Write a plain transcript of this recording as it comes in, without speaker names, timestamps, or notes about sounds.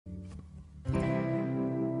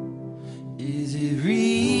Is it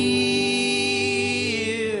real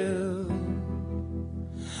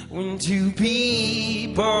when two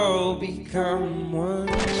people become one?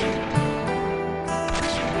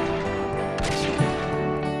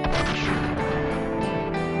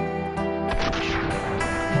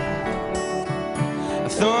 I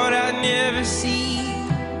thought I'd never see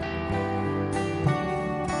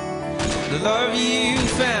the love you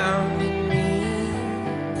found in me.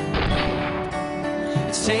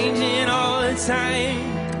 It's changing all the time.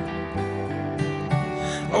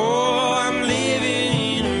 Oh, I'm living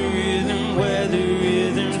in a rhythm where the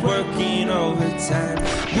rhythm's working overtime.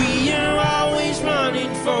 We are always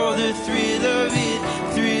running for the thrill of it,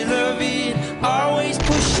 thrill of it. Always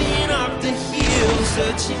pushing up the hill,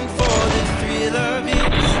 searching for the thrill of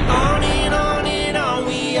it. On and on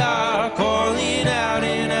we are, calling out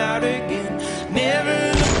and out again.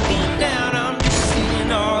 Never looking down, I'm just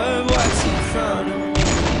seeing all of what's in front of me.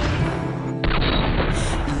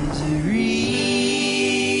 Is it real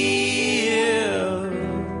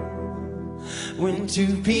when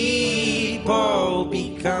two people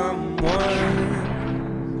become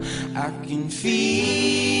one? I can feel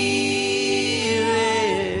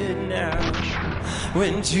it now.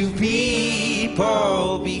 When two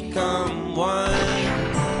people become one,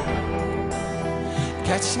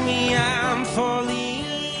 catch me, I'm falling.